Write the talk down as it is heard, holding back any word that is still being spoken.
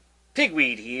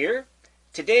Pigweed here.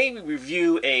 Today we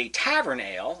review a tavern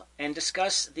ale and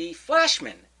discuss the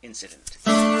Flashman incident.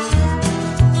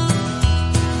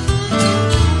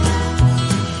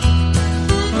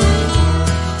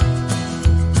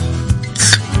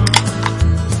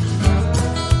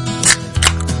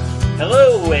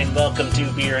 Hello and welcome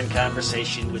to Beer and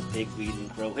Conversation with Pigweed and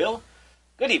Crowhill.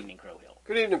 Good evening, Crowhill.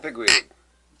 Good evening, Pigweed.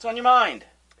 What's on your mind?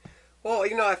 Well,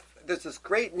 there's this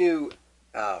great new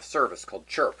service called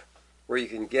Chirp, where you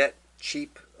can get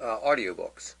cheap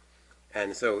audiobooks.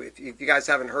 And so if you guys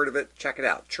haven't heard of it, check it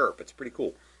out. Chirp, it's pretty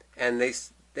cool. And they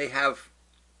have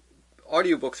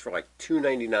audiobooks for like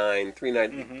 $2.99,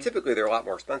 $3.99. Typically, they're a lot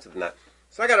more expensive than that.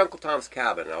 So I got Uncle Tom's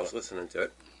Cabin, and I was listening to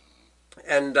it.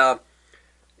 And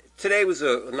today was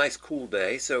a nice, cool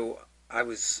day, so I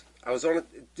was on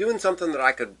it, doing something that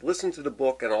I could listen to the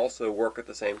book and also work at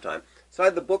the same time. So I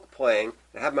had the book playing,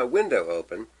 I had my window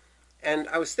open, and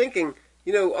I was thinking,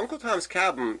 Uncle Tom's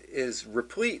Cabin is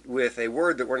replete with a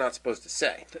word that we're not supposed to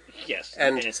say. Yes,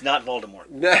 and it's not Voldemort.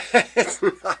 No, it's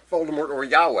not Voldemort or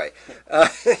Yahweh.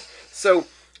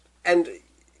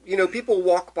 People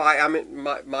walk by.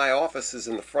 My office is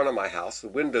in the front of my house. The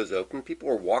window's open. People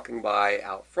are walking by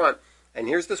out front, and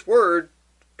here's this word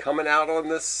coming out on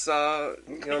this,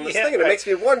 thing, and it makes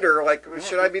me wonder,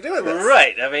 should I be doing this?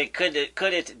 Right. I mean, could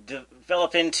it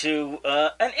develop into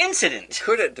an incident?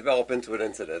 Could it develop into an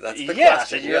incident? That's the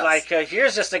question. And you're like,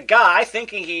 here's just a guy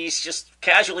thinking he's just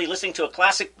casually listening to a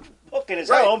classic book in his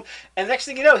home, and next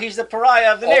thing you know, he's the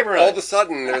pariah of the neighborhood. All of a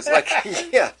sudden, there's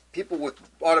people with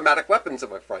automatic weapons in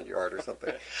my front yard or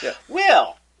something. Yeah.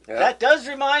 Well, that does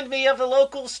remind me of the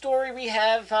local story we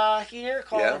have here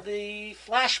called the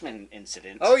Flashman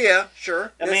incident. Oh, yeah,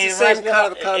 sure. It's the same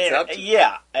kind of a concept.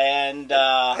 And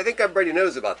I think everybody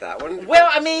knows about that one. Well,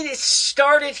 it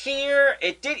started here.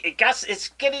 It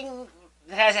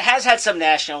has had some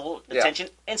national attention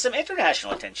and some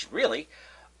international attention, really.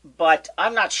 But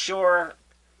I'm not sure,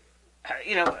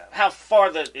 how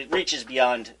far it reaches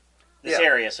beyond this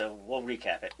area, so we'll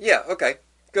recap it. Yeah, okay.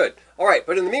 Good. All right,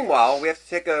 but in the meanwhile, we have to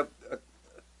take a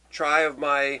try of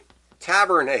my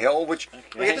tavern ale, which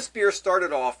this beer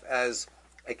started off as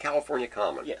a California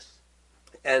Common. Yes.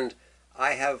 And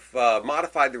I have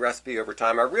modified the recipe over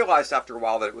time. I realized after a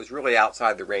while that it was really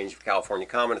outside the range of California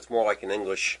Common. It's more like an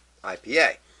English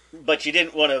IPA. But you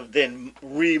didn't want to then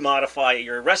remodify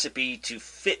your recipe to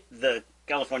fit the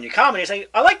California Common. You say,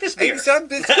 I like this beer. It's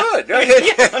good. I'm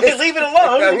going to leave it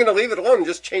alone. I'm going to leave it alone and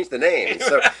just change the name.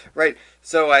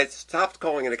 So I stopped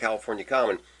calling it a California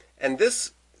Common. And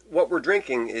what we're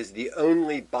drinking is the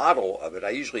only bottle of it.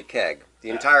 I usually keg. The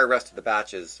entire rest of the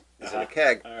batches is in a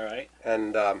keg. All right.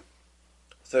 And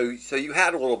so you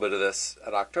had a little bit of this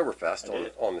at Oktoberfest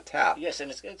on the tap. Yes,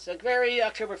 and it's a very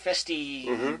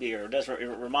Oktoberfesty beer.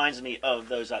 It reminds me of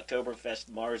those Oktoberfest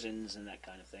Marzens and that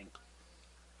kind of thing.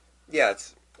 Yeah,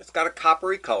 it's got a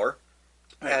coppery color,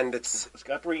 and it's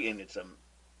coppery, and it's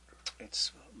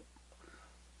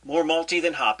more malty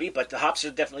than hoppy, but the hops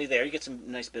are definitely there. You get some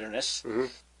nice bitterness. Mm-hmm.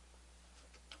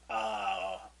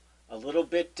 A little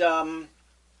bit, I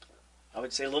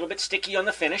would say, a little bit sticky on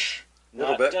the finish. A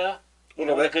little bit. In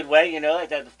a good way.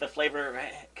 The flavor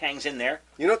hangs in there.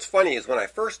 What's funny is when I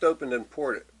first opened and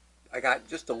poured it, I got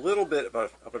just a little bit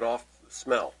of an off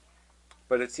smell,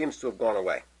 but it seems to have gone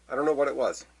away. I don't know what it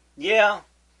was. Yeah,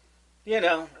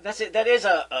 that's it. That is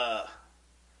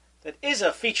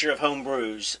a feature of home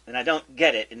brews, and I don't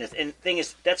get it. And the thing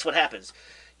is, that's what happens.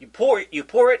 You pour it,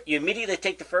 you immediately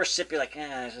take the first sip. You're like,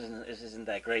 this isn't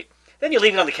that great. Then you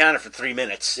leave it on the counter for 3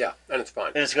 minutes. Yeah, and it's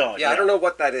fine. And it's gone. Yeah, I don't know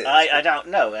what that is. I don't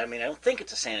know. I don't think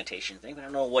it's a sanitation thing, but I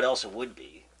don't know what else it would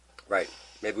be. Right.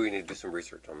 Maybe we need to do some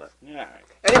research on that. Yeah. All right.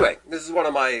 Anyway, this is one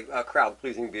of my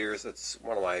crowd-pleasing beers. It's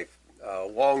one of my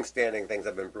long-standing things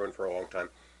I've been brewing for a long time.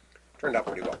 Turned out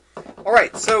pretty well. All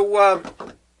right, so what?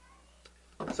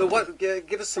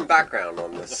 Give us some background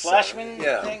on this. The Flashman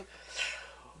thing.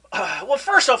 Well,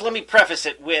 first off, let me preface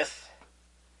it with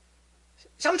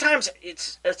sometimes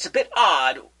it's a bit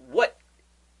odd what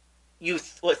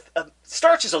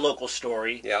starts as a local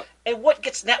story, and what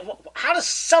gets how does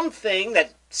something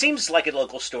that seems like a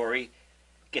local story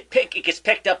it gets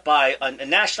picked up by a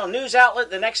national news outlet.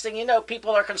 The next thing you know,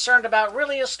 people are concerned about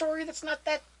really a story that's not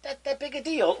that big a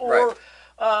deal. Or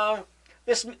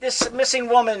this missing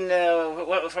woman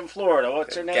from Florida.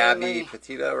 What's her name? Gabby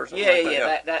Petito or something.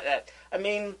 That.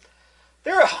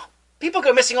 There are people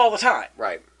go missing all the time.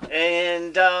 Right.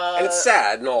 And it's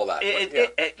sad and all that.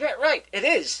 Right. It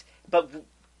is. But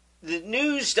the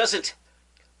news doesn't.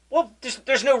 Well,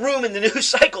 there's no room in the news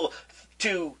cycle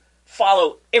to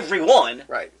follow everyone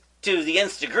to the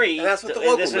nth degree. And that's what the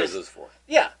local news is for.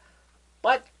 Yeah.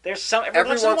 But there's some every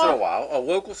once in a while, a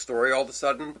local story all of a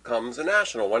sudden becomes a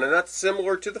national one, and that's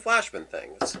similar to the Flashman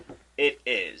thing. It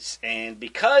is, and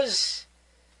because.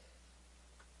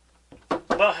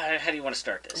 Well, how do you want to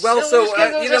start this? Well,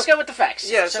 let's go with the facts.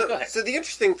 Yeah, go ahead. So the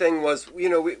interesting thing was, we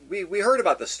heard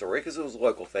about this story because it was a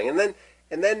local thing, and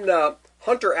then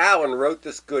Hunter Allen wrote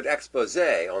this good expose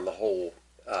on the whole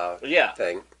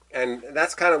thing, and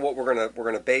that's kind of what we're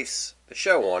gonna base the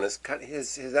show on, is kind of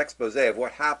his expose of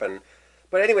what happened.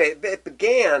 But anyway, it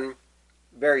began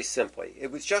very simply.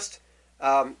 It was just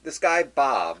this guy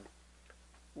Bob.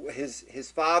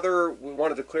 His father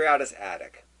wanted to clear out his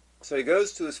attic. So he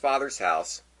goes to his father's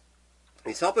house, and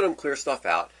he's helping him clear stuff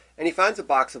out, and he finds a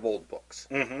box of old books.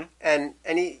 Mm-hmm. And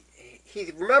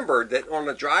he remembered that on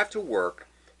the drive to work,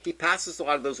 he passes a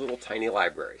lot of those little tiny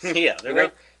libraries. Yeah,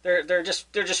 they're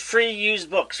just free used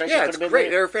books, right? Yeah, it's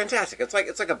great. They're fantastic. It's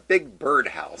like a big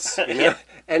birdhouse, Yeah.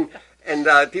 and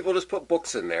people just put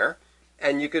books in there,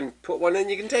 and you can put one in,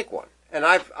 you can take one. And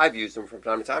I've used them from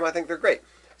time to time. I think they're great.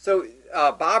 So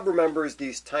Bob remembers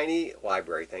these tiny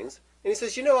library things. And he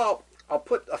says, I'll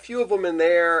put a few of them in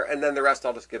there, and then the rest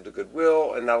I'll just give to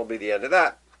Goodwill, and that'll be the end of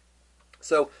that.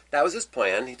 So that was his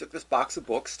plan. He took this box of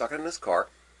books, stuck it in his car.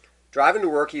 Driving to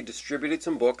work, he distributed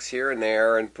some books here and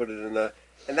there, and put it in the,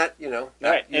 and that,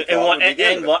 right.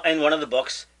 And one of the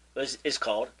books is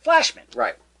called Flashman.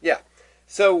 Right. Yeah.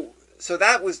 So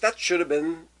that should have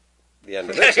been the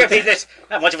end of it. I mean, that's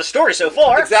not much of a story so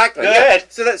far. Exactly. Go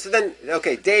ahead. So then,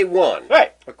 okay, day one.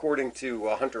 Right. According to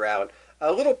Hunter Allen.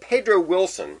 Little Pedro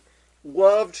Wilson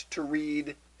loved to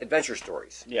read adventure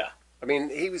stories. Yeah. I mean,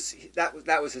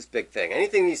 that was his big thing.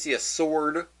 Anything you see a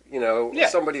sword,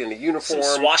 somebody in a uniform,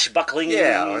 some swashbuckling,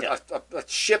 a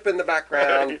ship in the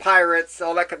background, pirates,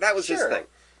 all that was his thing.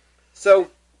 So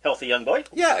healthy young boy.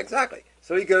 Yeah, exactly.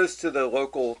 So he goes to the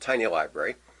local tiny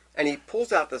library, and he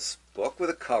pulls out this book with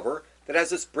a cover that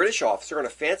has this British officer in a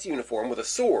fancy uniform with a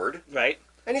sword. Right.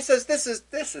 And he says, "This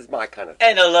is my kind of thing."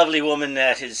 And a lovely woman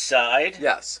at his side.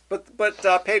 Yes, but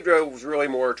Pedro was really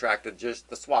more attracted to just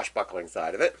the swashbuckling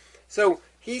side of it. So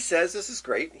he says, "This is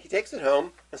great." He takes it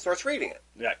home and starts reading it.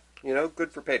 Right.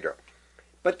 Good for Pedro.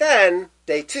 But then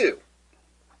day two,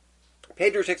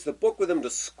 Pedro takes the book with him to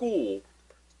school,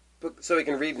 so he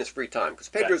can read in his free time. Because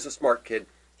Pedro's a smart kid.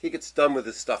 He gets done with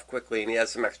his stuff quickly, and he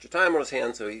has some extra time on his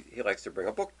hands, so he likes to bring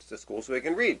a book to school so he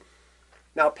can read.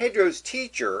 Now, Pedro's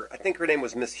teacher, I think her name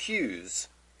was Miss Hughes,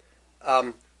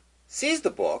 sees the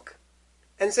book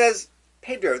and says,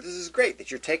 "Pedro, this is great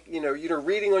that you're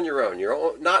reading on your own.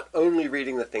 You're not only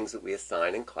reading the things that we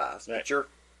assign in class, but you're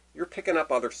picking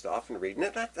up other stuff and reading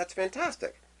it. That's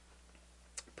fantastic."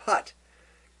 But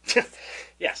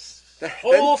yes,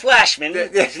 Flashman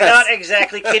is not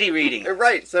exactly kiddie reading.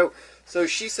 Right. So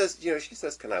she says,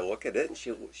 "Can I look at it?" And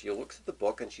she looks at the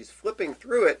book and she's flipping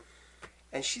through it.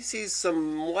 And she sees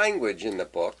some language in the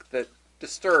book that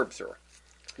disturbs her.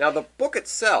 Now, the book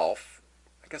itself,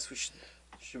 I guess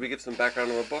should we give some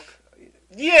background on the book?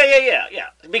 Yeah.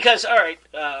 Because, all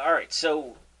right,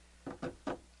 so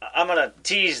I'm going to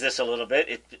tease this a little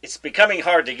bit. It's becoming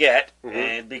hard to get,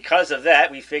 and because of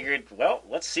that, we figured, well,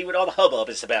 let's see what all the hubbub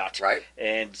is about. Right.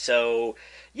 And so...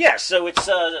 Yeah, so it's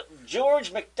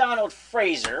George MacDonald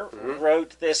Fraser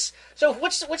wrote this. So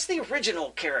what's the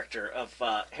original character of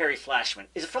Harry Flashman?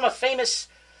 Is it from a famous?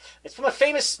 It's from a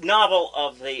famous novel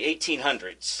of the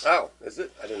 1800s. Oh, is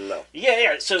it? I didn't know.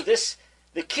 Yeah. So this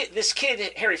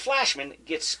kid Harry Flashman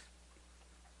gets.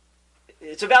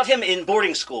 It's about him in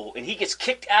boarding school, and he gets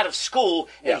kicked out of school,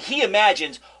 and he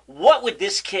imagines what would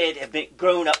this kid have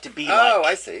grown up to be like. Oh,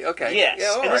 I see. Okay. Yes.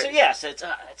 Yeah, all right. Yes.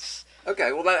 It's.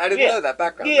 Okay, well, I didn't know that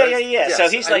background. Yeah. Yes, So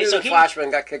he's like, Flashman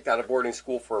got kicked out of boarding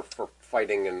school for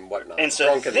fighting and whatnot. And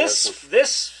so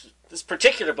this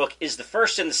particular book is the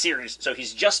first in the series. So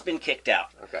he's just been kicked out.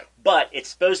 Okay, but it's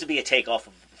supposed to be a takeoff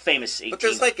of famous 18. But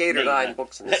there's like 8 or 9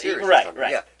 books in the series. Right.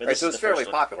 Yeah, right. So it's fairly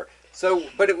popular. So,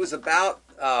 but it was about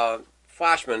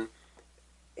Flashman,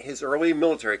 his early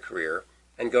military career,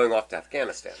 and going off to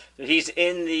Afghanistan. He's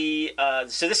in the.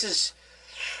 So this is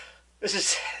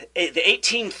the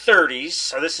 1830s,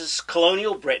 so this is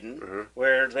colonial Britain,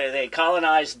 where they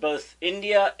colonized both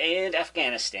India and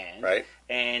Afghanistan. Right.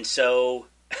 And so,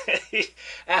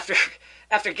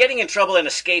 after getting in trouble and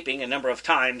escaping a number of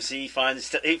times, he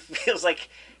feels like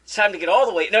it's time to get all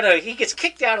the way... No, he gets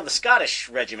kicked out of the Scottish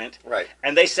regiment. Right.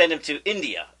 And they send him to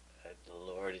India.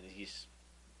 Lord, and he's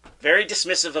very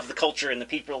dismissive of the culture and the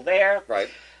people there. Right.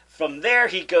 From there,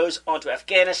 he goes on to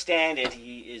Afghanistan, and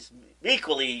he is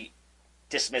equally...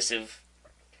 dismissive,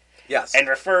 yes, and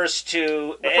refers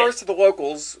to the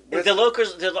locals. The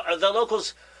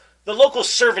locals the local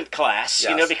servant class,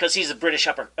 Yes. because he's a British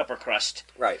upper crust.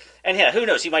 Right. And yeah, who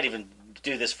knows? He might even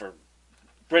do this for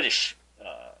British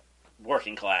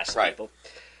working class people.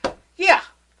 Yeah.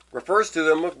 Refers to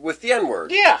them with the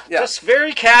N-word. Yeah, just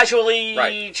very casually,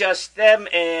 Right. just them,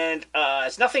 and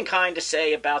has nothing kind to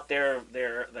say about their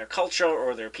culture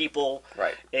or their people.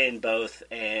 Right. In both,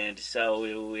 and so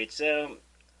it's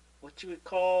what you would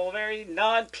call very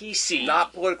non-PC.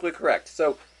 Not politically correct.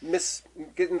 So,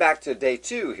 getting back to day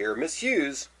 2 here, Miss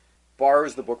Hughes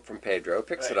borrows the book from Pedro,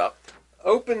 picks it up,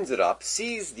 opens it up,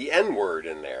 sees the N-word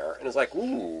in there, and is like,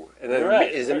 ooh, and then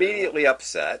is immediately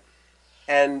upset.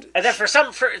 And then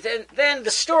then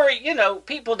the story,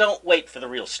 people don't wait for the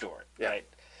real story, right?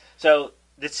 So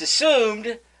it's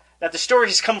assumed that the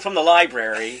stories come from the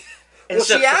library. And well,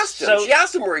 she asked him. She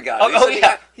asked him where he got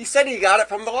it. He said he got it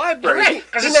from the library. Right,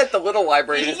 he meant the little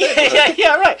library.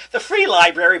 Yeah, right. The free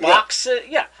library box.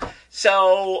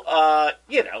 So,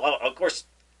 of course,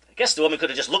 I guess the woman could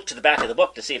have just looked to the back of the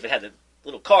book to see if it had the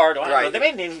little card. I don't know. They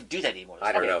may not even do that anymore.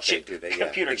 I don't know if they do that.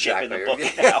 Computer chip in the book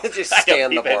now. Just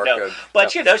scan the barcode. But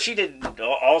she didn't.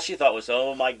 All she thought was,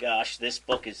 "Oh my gosh, this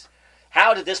book is.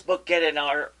 How did this book get in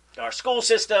our school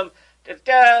system?"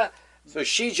 Da-da. So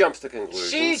she jumps to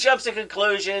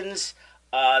conclusions.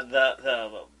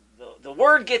 The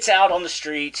word gets out on the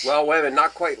street. Well, wait a minute,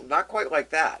 not quite like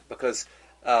that, because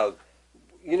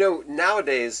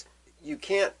nowadays you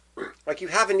can't. Like, you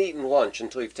haven't eaten lunch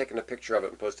until you've taken a picture of it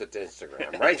and posted it to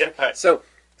Instagram, right? Right. So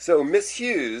Miss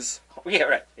Hughes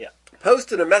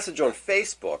posted a message on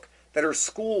Facebook that her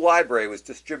school library was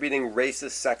distributing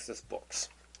racist, sexist books.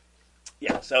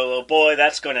 Yeah, so, boy,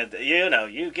 that's going to, you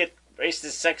get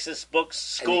racist, sexist books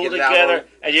schooled together,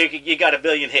 and you got a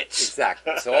billion hits.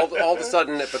 Exactly. So all of a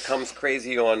sudden it becomes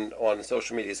crazy on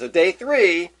social media. So day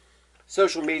 3,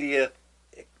 social media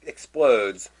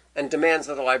explodes and demands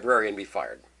that the librarian be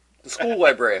fired. The school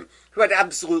librarian, who had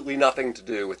absolutely nothing to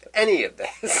do with any of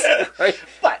this. Right?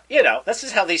 But, this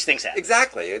is how these things happen.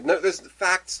 Exactly. No,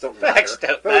 facts don't matter. Facts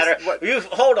don't matter.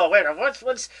 Hold on, wait a minute.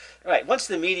 Once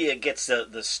the media gets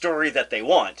the story that they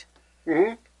want,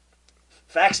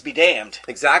 facts be damned.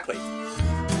 Exactly.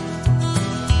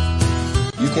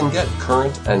 You can get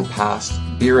current and past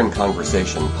Beer and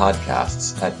Conversation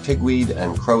podcasts at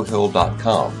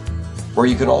pigweedandcrowhill.com, where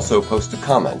you can also post a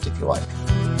comment if you like.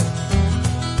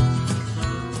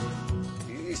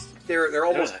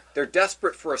 They're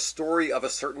desperate for a story of a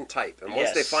certain type, and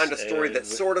once they find a story that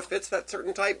sort of fits that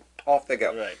certain type, off they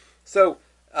go. Right. So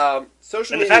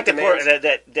social media. And the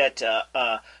fact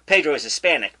that Pedro is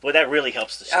Hispanic, boy, that really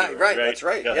helps the story. Right. That's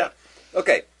right. Yeah.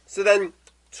 Okay. So then,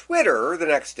 Twitter the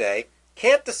next day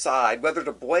can't decide whether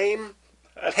to blame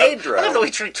Pedro. I love that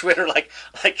we treat Twitter like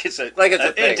it's an thing.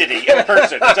 entity, a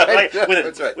person, Right.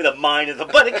 with a mind,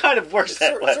 but it kind of works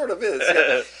that way. Sort of is.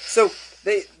 Yeah. So.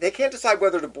 They can't decide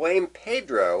whether to blame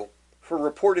Pedro for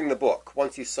reporting the book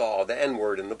once he saw the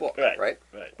N-word in the book, right?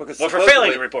 Because for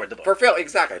failing to report the book. For failing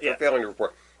to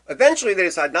report. Eventually, they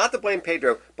decide not to blame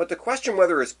Pedro, but to question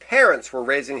whether his parents were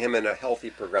raising him in a healthy,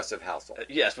 progressive household.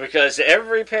 Yes, because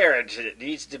every parent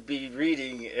needs to be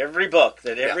reading every book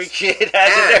that every kid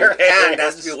has in their hands. And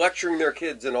has to be lecturing their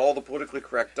kids in all the politically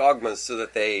correct dogmas so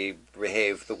that they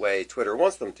behave the way Twitter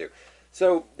wants them to.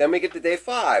 So then we get to day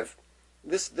 5.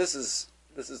 This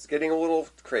is getting a little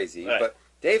crazy, but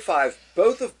day 5,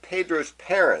 both of Pedro's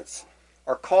parents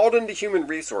are called into human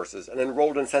resources and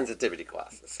enrolled in sensitivity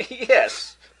classes.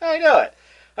 Yes, I know it.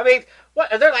 I mean,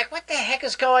 they're like, what the heck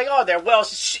is going on there? Well,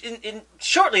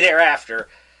 shortly thereafter,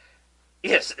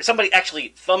 yes, somebody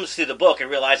actually thumbs through the book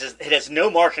and realizes it has no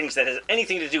markings that has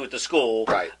anything to do with the school.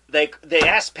 Right. They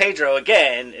asked Pedro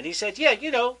again, and he said, yeah,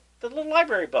 the little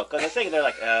library book on the thing. And they're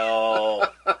like,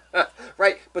 oh.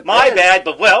 Right. But my bad,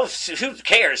 but who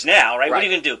cares now, right? What are you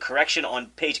going to do? Correction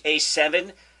on page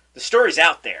A7? The story's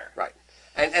out there. Right.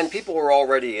 And people were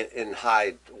already in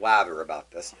high lather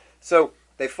about this. So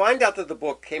they find out that the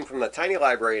book came from the tiny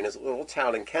library in his little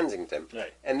town in Kensington.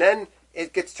 Right. And then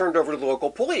it gets turned over to the local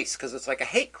police because it's like a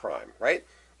hate crime, right?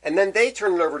 And then they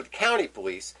turn it over to the county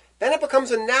police. Then it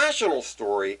becomes a national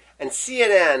story, and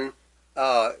CNN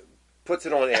puts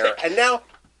it on air. And now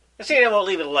CNN won't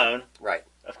leave it alone. Right.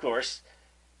 Of course.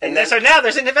 And so now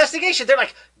there's an investigation. They're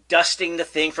like dusting the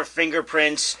thing for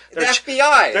fingerprints. The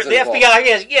FBI. The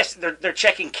FBI, yes. They're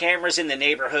checking cameras in the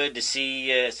neighborhood to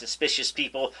see suspicious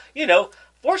people.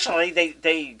 Fortunately,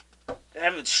 they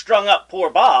haven't strung up poor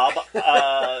Bob, or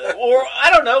I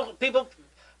don't know.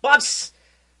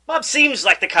 Bob seems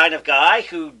like the kind of guy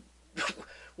who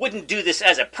wouldn't do this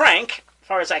as a prank, as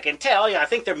far as I can tell. I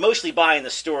think they're mostly buying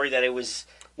the story that it was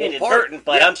inadvertent,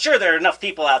 but I'm sure there are enough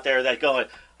people out there that going,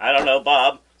 I don't know,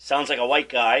 Bob, Sounds like a white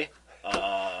guy.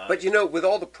 But with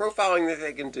all the profiling that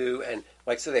they can do, and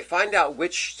so they find out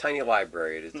which tiny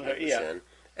library it is in,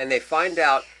 and they find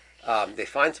out they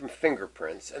find some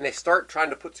fingerprints, and they start trying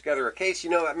to put together a case.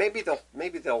 Maybe they'll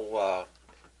leave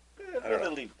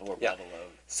more alone.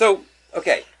 So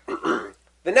okay, the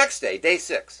next day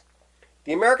 6.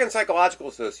 The American Psychological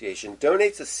Association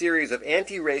donates a series of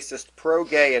anti-racist,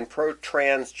 pro-gay, and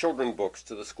pro-trans children books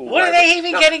to the school What library. are they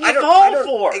even getting involved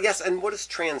for? Yes, and what does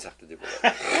trans have to do with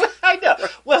it? I know.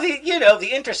 Well, the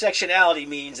intersectionality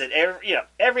means that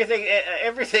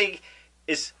everything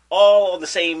is all on the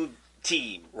same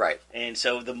team. Right. And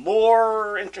so the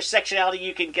more intersectionality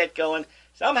you can get going,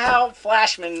 somehow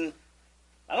Flashman.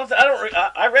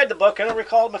 I read the book. I don't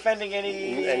recall him offending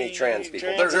any trans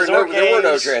people. There were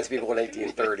no trans people in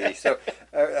 1830. So,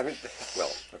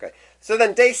 okay. So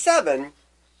then, day 7,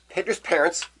 Pedro's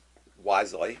parents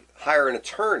wisely hire an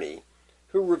attorney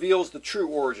who reveals the true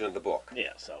origin of the book.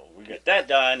 Yeah. So we get that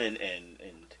done, and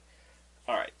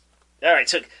all right.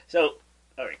 So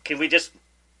all right. Can we just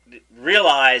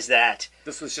realize that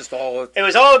this was just all... It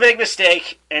was all a big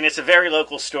mistake, and it's a very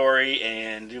local story,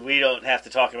 and we don't have to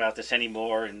talk about this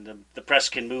anymore, and the press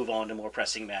can move on to more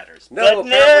pressing matters. No,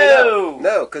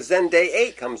 because then day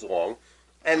 8 comes along,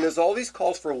 and there's all these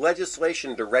calls for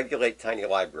legislation to regulate tiny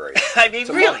libraries. I mean,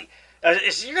 really?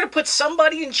 So you're going to put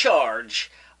somebody in charge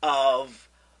of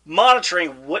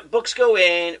monitoring what books go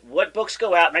in, what books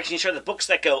go out, making sure the books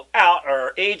that go out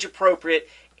are age appropriate.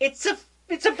 It's a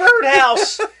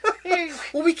birdhouse.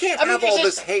 Well, we can't have all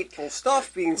this hateful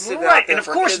stuff being sent out right, there. And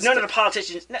of course, none of the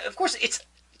politicians. Of course, it's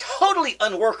totally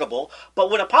unworkable. But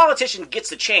when a politician gets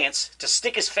the chance to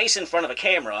stick his face in front of a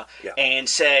camera and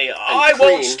say, "I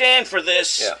won't stand for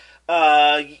this,"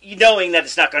 knowing that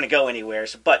it's not going to go anywhere.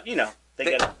 So, but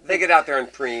they get out there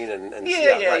and preen and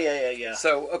yeah.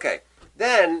 So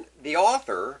then the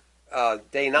author,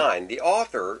 day 9, the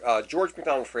author George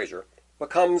MacDonald Fraser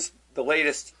becomes the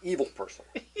latest evil person.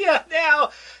 Yeah, now,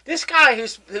 this guy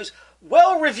who's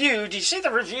well reviewed, you see the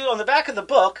review on the back of the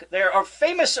book, there are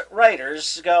famous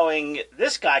writers going,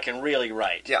 this guy can really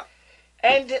write. Yeah.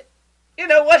 And, you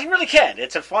know what, he really can.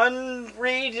 It's a fun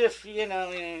read if, you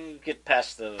get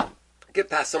past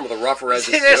some of the rougher edges.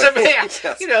 Some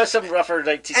rougher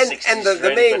 1960s. And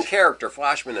the main character,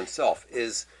 Flashman himself,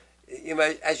 is,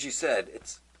 as you said,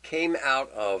 it came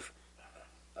out of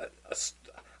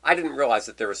I didn't realize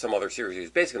that there was some other series he was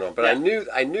basing it on, but I knew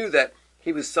that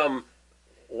he was some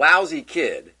lousy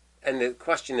kid, and the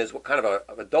question is, what kind of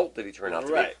adult did he turn out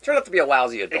to be? He turned out to be a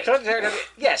lousy adult.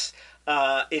 Yes,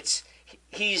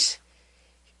 he's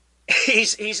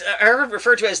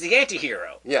referred to as the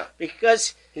anti-hero. Yeah,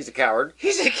 because he's a coward.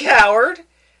 He's a coward.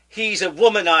 He's a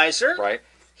womanizer. Right.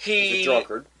 He's a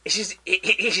drunkard.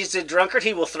 He's a drunkard.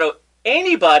 He will throw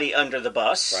anybody under the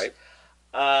bus. Right.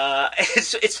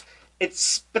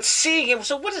 But seeing him.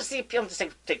 So what is the appeal? I'm just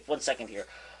take 1 second here.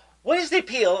 What is the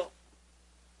appeal?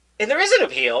 And there is an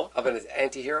appeal of an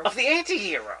anti-hero. Of the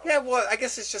anti-hero. Yeah, well, I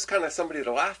guess it's just kind of somebody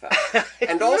to laugh at,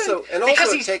 and also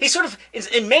because he's sort of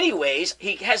in many ways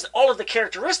he has all of the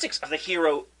characteristics of the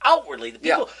hero outwardly. The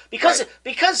people because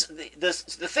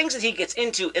the things that he gets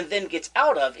into and then gets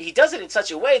out of, he does it in such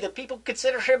a way that people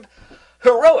consider him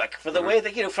heroic for the way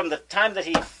that from the time that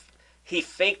he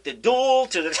faked the duel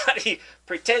to the time he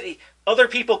pretended other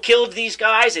people killed these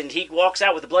guys and he walks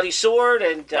out with a bloody sword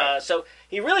and so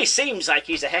he really seems like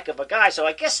he's a heck of a guy. So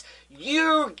I guess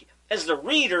you, as the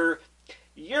reader,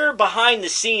 you're behind the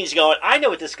scenes going, I know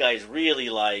what this guy's really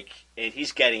like, and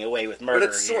he's getting away with murder.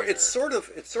 But it's sort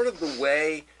of the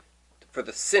way for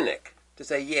the cynic to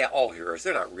say, yeah, all heroes,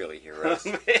 they're not really heroes,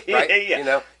 right?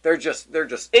 Yeah. They're just.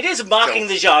 It is mocking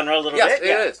the genre a little bit. Yes, it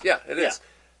is. Yeah, it is.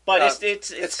 But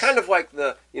it's kind of like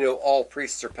the all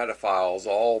priests are pedophiles,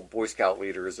 all Boy Scout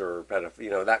leaders are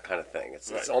pedophiles, that kind of thing.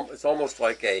 It's almost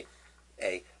like a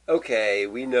okay,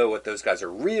 we know what those guys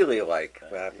are really like.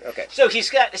 Okay. So he's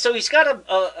got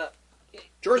a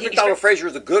George MacDonald Fraser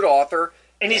is a good author.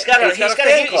 And he's got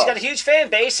a huge fan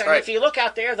base, and if you look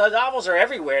out there, the novels are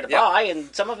everywhere to buy,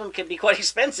 and some of them can be quite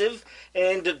expensive.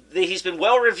 And he's been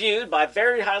well reviewed by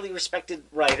very highly respected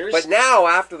writers. But now,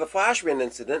 after the Flashman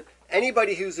incident,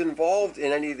 anybody who's involved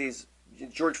in any of these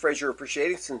George Fraser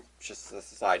Appreciation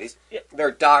Societies,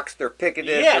 they're doxxed, they're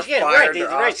picketed, they're fired,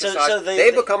 they're ostracized. So they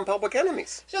become public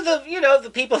enemies. So the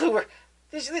people who were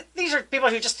these are people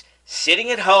who are just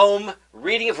sitting at home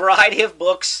reading a variety of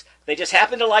books. They just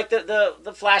happen to like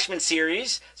the Flashman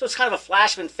series, so it's kind of a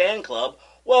Flashman fan club.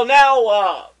 Well,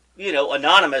 now,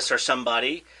 Anonymous or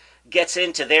somebody gets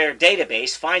into their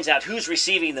database, finds out who's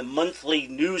receiving the monthly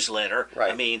newsletter.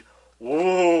 Right. I mean,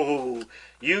 Whoa!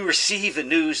 You receive a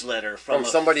newsletter from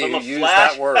somebody who used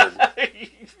that word.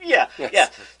 Yeah, yes. Yeah.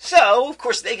 So of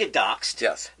course they get doxxed.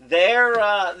 Yes. They're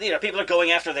people are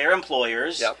going after their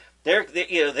employers. Yep.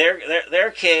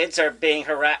 Their kids are being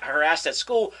harassed at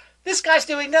school. This guy's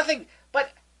doing nothing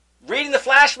but reading the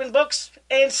Flashman books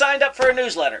and signed up for a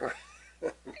newsletter.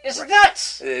 It's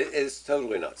nuts. It is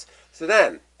totally nuts. So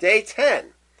then, day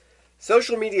 10,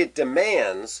 social media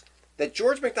demands that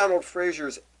George MacDonald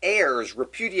Fraser's heirs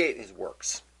repudiate his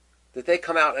works. That they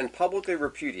come out and publicly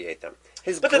repudiate them.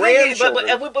 His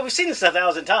grandchildren... But we've seen this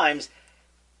 1,000 times.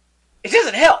 It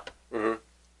doesn't help.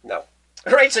 Mm-hmm. No.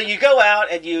 Right, so you go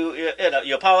out and you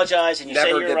apologize and you say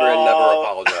you're wrong. Never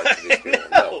apologize to these people.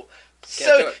 No.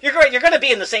 So you're going to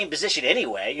be in the same position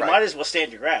anyway. You might as well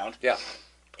stand your ground. Yeah,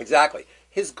 exactly.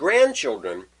 His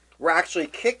grandchildren were actually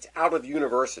kicked out of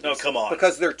universities. Oh, come on.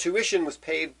 Because their tuition was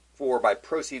paid for by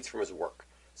proceeds from his work.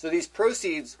 So these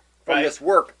proceeds from this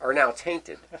work are now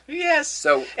tainted. Yes.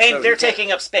 So they're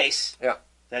taking up space. Yeah.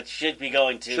 That should be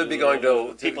going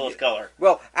to people of color.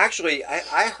 Well, actually,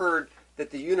 I heard that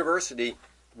the university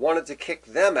wanted to kick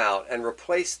them out and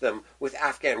replace them with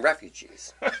Afghan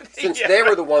refugees, since they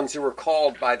were the ones who were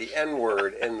called by the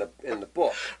N-word in the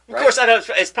book. Right? Of course, I know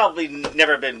it's probably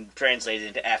never been translated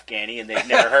into Afghani, and they've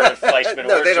never heard of Fleischman.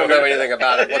 No, they don't know anything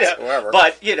about it whatsoever.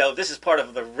 But this is part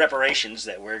of the reparations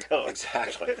that we're going.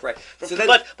 Exactly right. So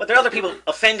but there are other people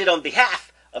offended on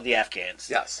behalf of the Afghans.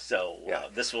 Yes. So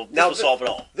this will solve it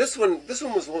all. This one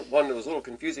was one that was a little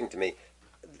confusing to me.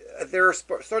 There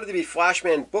started to be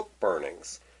Flashman book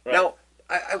burnings. Right. Now,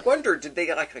 I wonder, did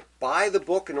they like buy the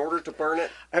book in order to burn it?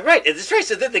 Right. It's right.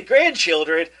 So that the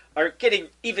grandchildren are getting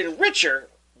even richer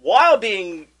while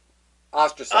being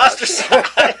ostracized.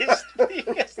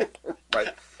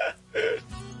 Right.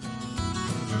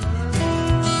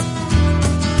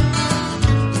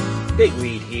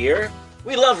 Bigweed here.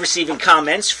 We love receiving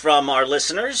comments from our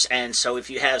listeners, and so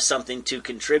if you have something to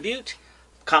contribute,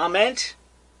 comment,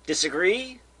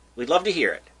 disagree, we'd love to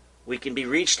hear it. We can be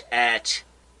reached at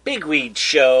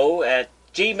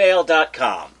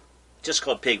pigweedshow@gmail.com. Just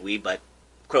called Pigweed, but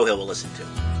Crow Hill will listen to.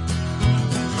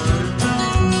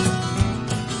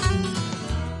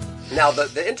 Now,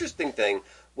 the interesting thing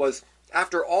was,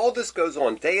 after all this goes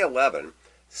on, day 11,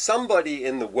 somebody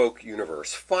in the woke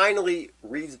universe finally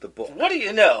reads the book. What do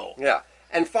you know? Yeah,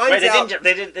 and finds out...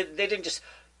 They didn't just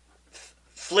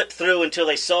flip through until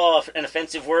they saw an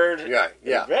offensive word. Yeah.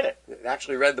 They read it. They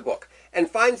actually read the book. And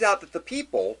finds out that the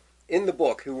people in the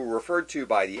book who were referred to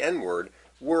by the N-word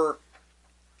were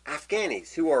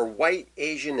Afghanis, who are white,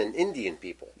 Asian, and Indian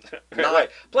people. Right.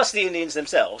 Plus the Indians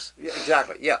themselves. Yeah,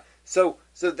 exactly, yeah. So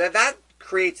that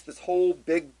creates this whole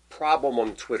big problem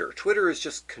on Twitter. Twitter is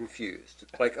just confused.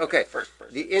 Like, okay,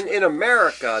 in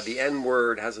America, the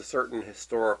N-word has a certain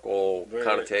historical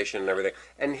connotation and everything.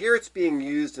 And here it's being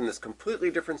used in this completely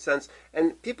different sense.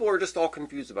 And people are just all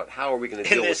confused about how are we going to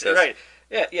deal with this. Right.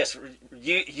 Yeah, yes,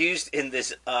 used in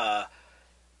this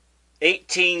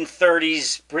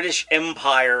 1830s British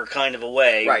Empire kind of a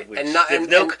way, right? Which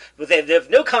they have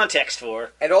no context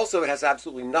for, and also it has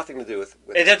absolutely nothing to do with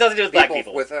it has nothing to do with black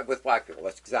people. With black people,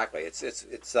 that's exactly. It's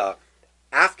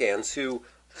Afghans who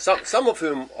some of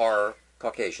whom are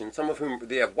Caucasian, some of whom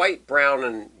they have white, brown,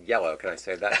 and yellow. Can I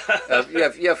say that?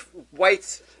 You have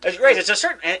whites. That's right. There's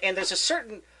a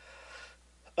certain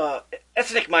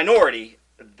ethnic minority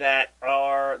that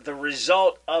are the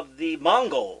result of the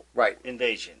Mongol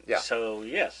invasion. Yeah. So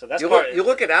that's you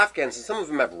look at Afghans, and some of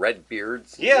them have red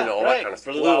beards. Yeah, all that kind of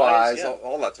stuff. Blue eyes,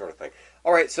 all that sort of thing.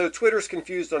 All right, so Twitter's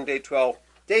confused on day 12.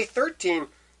 Day 13,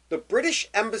 the British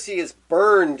embassy is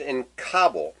burned in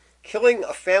Kabul, killing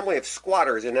a family of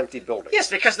squatters in empty buildings.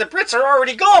 Yes, because the Brits are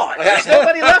already gone. There's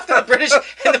nobody left in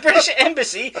the British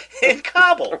embassy in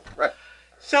Kabul. Right.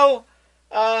 So,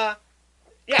 I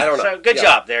don't know. So good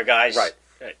job there, guys. Right.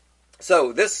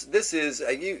 So this is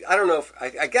I don't know if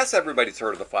I guess everybody's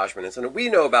heard of the Flashman incident. We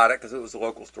know about it because it was a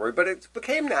local story, but it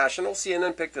became national.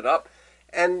 CNN picked it up,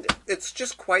 and it's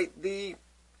just quite the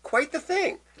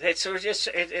thing.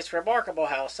 It's remarkable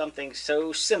how something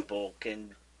so simple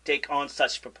can take on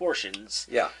such proportions.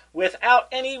 Yeah. Without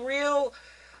any real.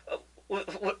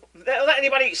 Without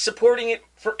anybody supporting it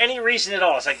for any reason at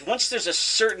all. It's like once there's a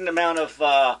certain amount of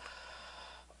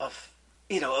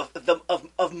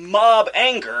mob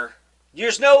anger.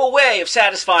 There's no way of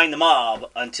satisfying the mob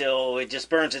until it just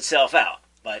burns itself out.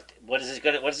 But what is it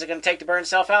going to take to burn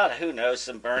itself out? Who knows?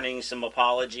 Some burning, some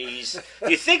apologies.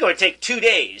 You think it would take 2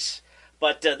 days,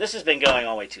 but this has been going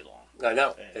on way too long. I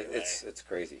know. It's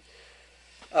crazy.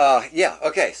 Yeah.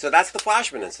 Okay. So that's the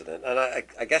Flashman incident, and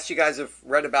I guess you guys have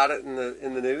read about it in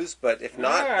the news. But if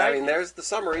not, right. I mean, there's the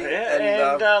summary. Yeah,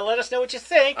 and let us know what you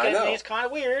think. I know. It's kind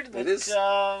of weird. But, it is.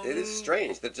 It is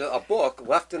strange that a book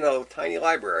left in a tiny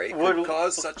library could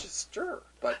cause such a stir.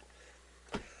 But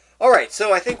all right.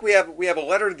 So I think we have a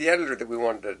letter to the editor that we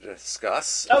wanted to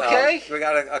discuss. Okay. We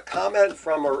got a comment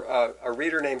from a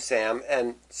reader named Sam,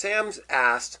 and Sam's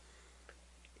asked.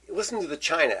 Listen to the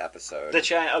China episode. The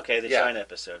China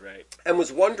episode, right? And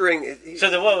was wondering.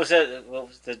 What was that? What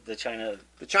was the China?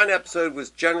 The China episode was,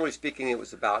 generally speaking, it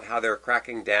was about how they're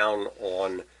cracking down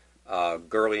on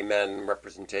girly men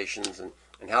representations and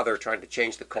how they're trying to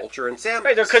change the culture. And Sam,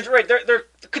 right? That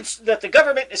the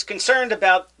government is concerned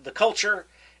about the culture,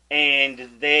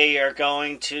 and they are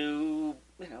going to,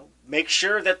 make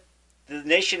sure that the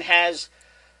nation has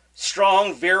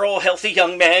strong, virile, healthy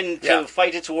young men to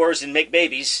fight its wars and make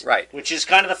babies. Right. Which is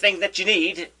kind of the thing that you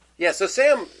need. Yeah, so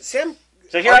Sam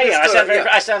So here I am.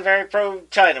 I sound very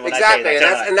pro-China when I say that.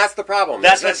 Exactly, and that's the problem.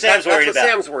 That's what Sam's worried about. That's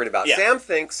what Sam's worried about. Yeah. Sam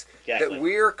thinks that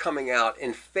we're coming out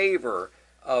in favor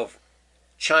of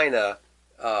China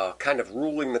kind of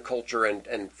ruling the culture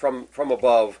and from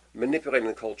above manipulating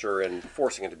the culture and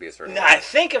forcing it to be a certain way. I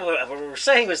think what we're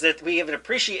saying was that we have an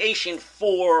appreciation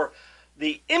for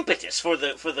the impetus, for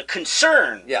the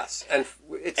concern. Yes, and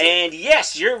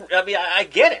yes, I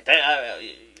get it.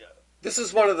 This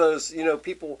is one of those,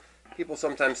 people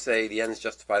sometimes say the ends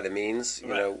justify the means,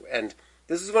 and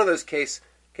this is one of those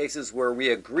cases where we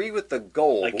agree with the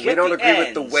goal, but we don't agree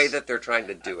with the way that they're trying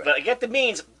to do it. But I get the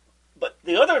means, but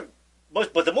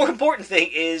the more important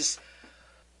thing is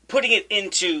putting it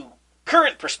into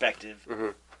current perspective. Mm-hmm.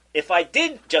 If I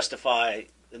did justify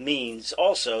the means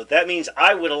also, that means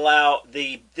I would allow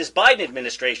this Biden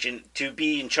administration to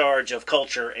be in charge of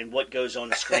culture and what goes on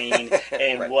the screen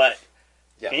and right. what.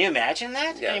 Yeah. Can you imagine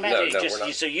that? Yeah, Can you imagine? we're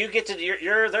not. So you get to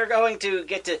they're going to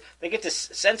get to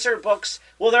censor books.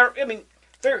 Well,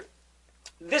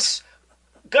 this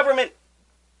government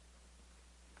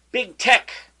big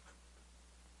tech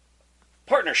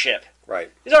partnership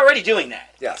is already doing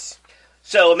that. Yes.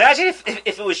 So imagine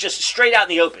if it was just straight out in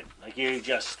the open, like you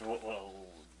just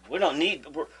we don't need.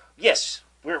 They are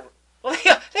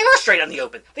straight out in the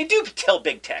open. They do tell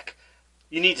big tech,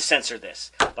 you need to censor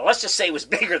this. But let's just say it was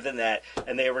bigger than that,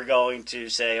 and they were going to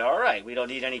say, all right, we don't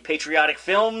need any patriotic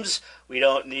films. We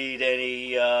don't need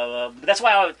any. That's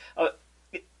why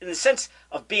in the sense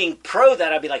of being pro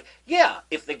that, I'd be like, yeah,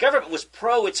 if the government was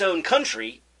pro its own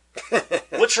country,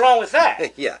 what's wrong with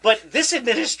that? Yeah. But this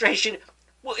administration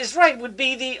would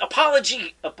be the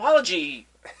apology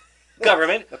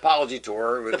government. Apology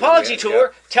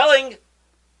tour. Telling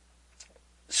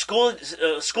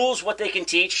schools what they can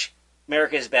teach.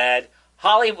 America is bad.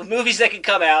 Hollywood movies that can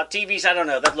come out. TVs, I don't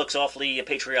know. That looks awfully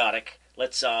patriotic.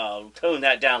 Let's tone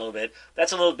that down a little bit.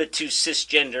 That's a little bit too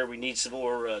cisgender. We need some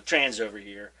more trans over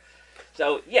here.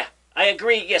 So, yeah, I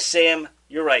agree. Yes, Sam,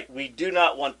 you're right. We do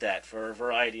not want that for a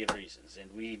variety of reasons. And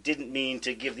we didn't mean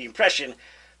to give the impression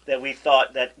that we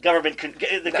thought that government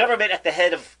at the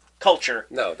head of culture.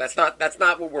 No, that's not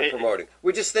what we're promoting.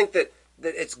 We just think that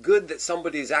it's good that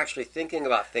somebody's actually thinking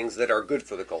about things that are good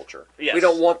for the culture. Yes. We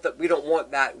don't want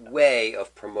that way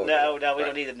of promoting. No, we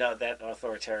don't need that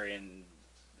authoritarian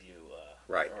view.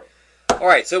 Right. All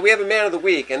right, so we have a man of the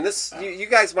week, and this you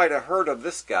guys might have heard of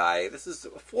this guy. This is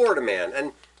a Florida man,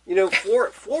 and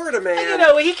Florida man.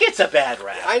 He gets a bad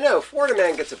rap. I know Florida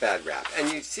man gets a bad rap,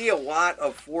 and you see a lot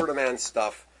of Florida man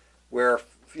stuff where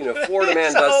Florida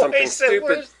man does something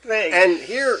stupid. And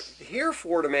here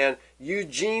Florida man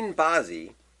Eugene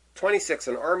Bazzi, 26,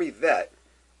 an Army vet.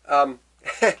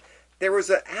 There was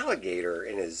an alligator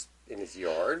in his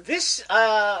yard. This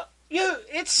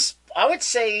it's I would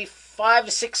say 5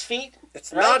 to 6 feet.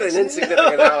 It's not an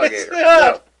insignificant alligator.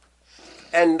 No.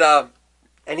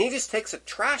 And he just takes a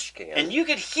trash can. And you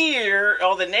could hear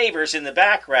all the neighbors in the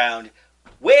background,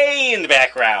 way in the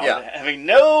background, having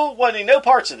no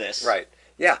parts of this. Right.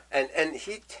 Yeah. And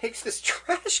he takes this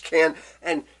trash can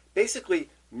and basically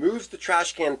moves the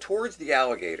trash can towards the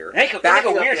alligator. They make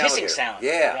a weird hissing sound.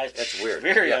 Yeah, that's weird.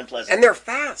 Very unpleasant. And they're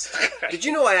fast. Did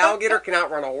you know an alligator can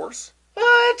outrun a horse?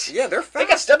 What? Yeah, they're fast. They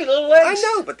got stubby little legs.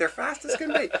 I know, but they're fast as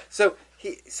can be. So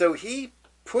he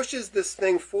pushes this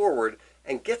thing forward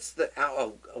and gets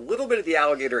a little bit of the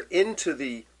alligator into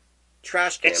the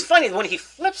trash can. It's funny when he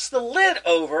flips the lid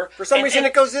over. For some reason,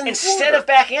 it goes in instead of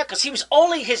backing up because he was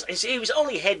only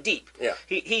head deep. Yeah.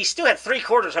 He still had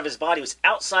 3/4 of his body was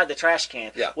outside the trash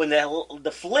can. Yeah. When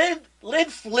the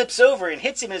lid flips over and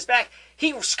hits him in his back,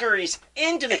 He scurries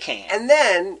into the can. And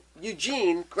then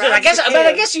Eugene grabs I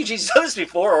the guess Eugene's done this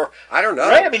before. Or, I don't know.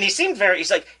 Right? I mean, he seemed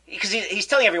he's like, because he's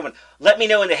telling everyone, let me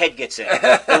know when the head gets in.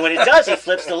 And when it does, he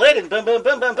flips the lid and boom, boom,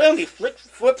 boom, boom, boom. He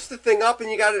flips the thing up and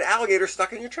you got an alligator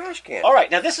stuck in your trash can. All right.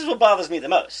 Now, this is what bothers me the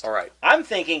most. All right. I'm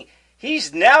thinking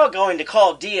he's now going to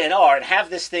call DNR and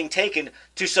have this thing taken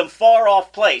to some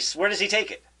far-off place. Where does he take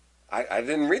it? I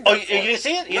didn't read that. Oh, you didn't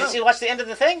see it? You didn't watch the end of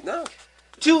the thing? No.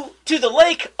 To the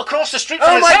lake across the street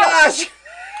from his house.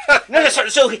 No,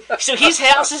 so his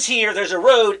house is here, there's a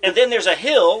road, and then there's a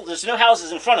hill. There's no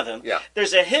houses in front of him. Yeah.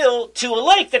 There's a hill to a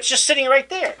lake that's just sitting right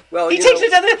there. Well, he takes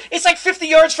it down there. It's like 50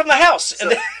 yards from the house.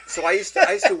 So I used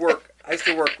to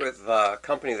work with a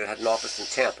company that had an office in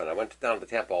Tampa, and I went down to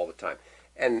Tampa all the time.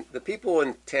 And the people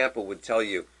in Tampa would tell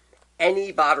you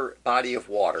any body of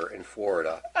water in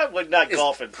Florida I would not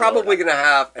golf in Florida. Probably going to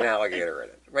have an alligator in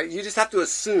it. Right, you just have to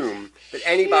assume that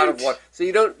any body of water. So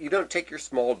you don't take your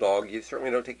small dog. You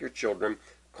certainly don't take your children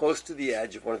close to the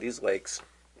edge of one of these lakes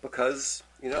because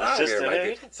alligator might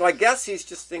be. So I guess he's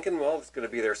just thinking, well, it's going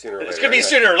to be there sooner or later. It's going to be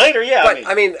sooner or later, yeah.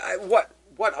 But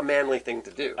what a manly thing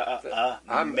to do.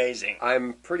 Amazing.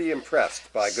 I'm pretty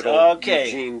impressed by good old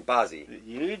Eugene Bozzi.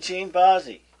 Eugene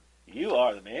Bozzi. You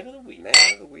are the man of the week. Man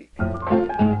of the week.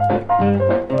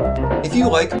 If you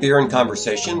like Beer and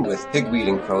Conversation with Pigweed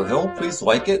and Crowhill, please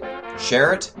like it,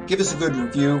 share it, give us a good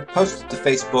review, post it to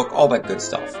Facebook, all that good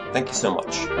stuff. Thank you so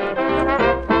much.